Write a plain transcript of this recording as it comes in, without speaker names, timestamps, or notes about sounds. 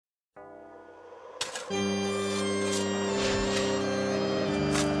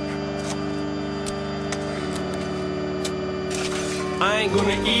I ain't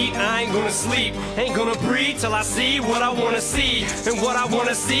gonna eat, I ain't gonna sleep, ain't gonna breathe till I see what I wanna see. And what I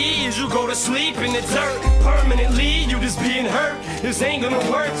wanna see is you go to sleep in the dirt permanently. You just being hurt, this ain't gonna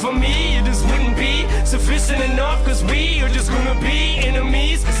work for me. It just wouldn't be sufficient enough, cause we are just gonna be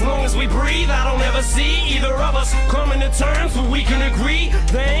enemies. As long as we breathe, I don't ever see either of us coming to terms where we can agree.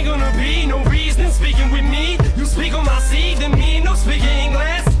 There ain't gonna be no reason speaking with me. You speak on my seed, then me no speaking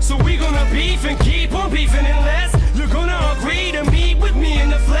English. So we gonna beef and keep on beefing unless you're gonna agree to meet with me in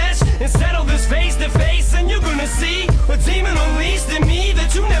the flesh and settle this face to face. And you're gonna see a demon unleashed in me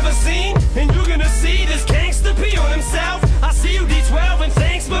that you never seen. And you're gonna see this gangster pee on himself. I see you D12 and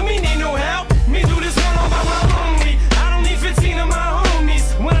thanks, but me need no help. Me do this all on my lonely. I don't need 15 of my homies.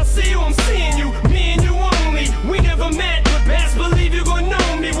 When I see you, I'm seeing you, me and you only. We never met, but best believe you gon'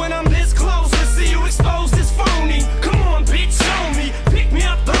 know me when I'm this close to see you exposed as phony. Come on, bitch, show me. Pick me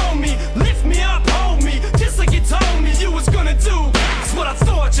up, throw me, lift me up, hold me, just like you told me you was gonna do. That's what I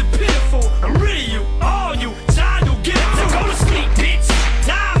thought, you're pitiful. I'm rid of you, all you, child, you'll get it. So go to sleep, bitch.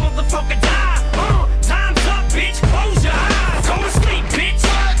 Die, motherfucker, die. Time's up, bitch. Close your eyes. Go to sleep, bitch.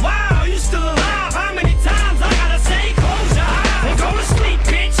 Wow, you still alive? How many times I gotta say close your eyes and go to sleep,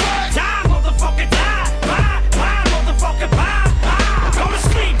 bitch? Die, motherfucker, die. Bye, motherfucker, bye. Go to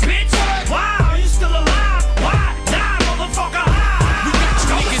sleep, bitch. Wow, you still alive? Why? Die, motherfucker. We got you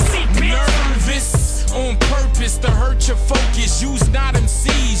niggas nervous on purpose to hurt your focus. Use not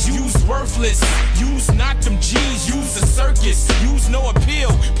MCs, use worthless. Use not them G's, use a circus. Use no appeal,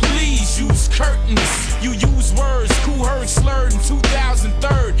 please use curtains. You use words, cool heard slurred in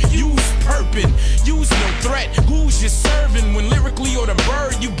 2003. Use purping, use no threat. Who's you serving when lyrically or the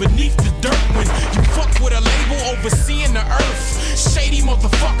bird? You beneath the dirt when you fuck with a label overseeing the earth. Shady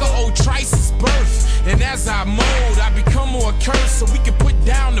motherfucker, old Trice's birth. And as I mold, I become more cursed so we can put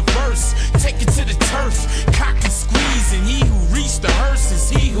down the verse. Take it to the turf, cock and squeeze. And he who reached the hearse is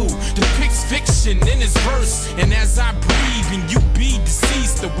he who depicts fiction in his verse. And as I breathe and you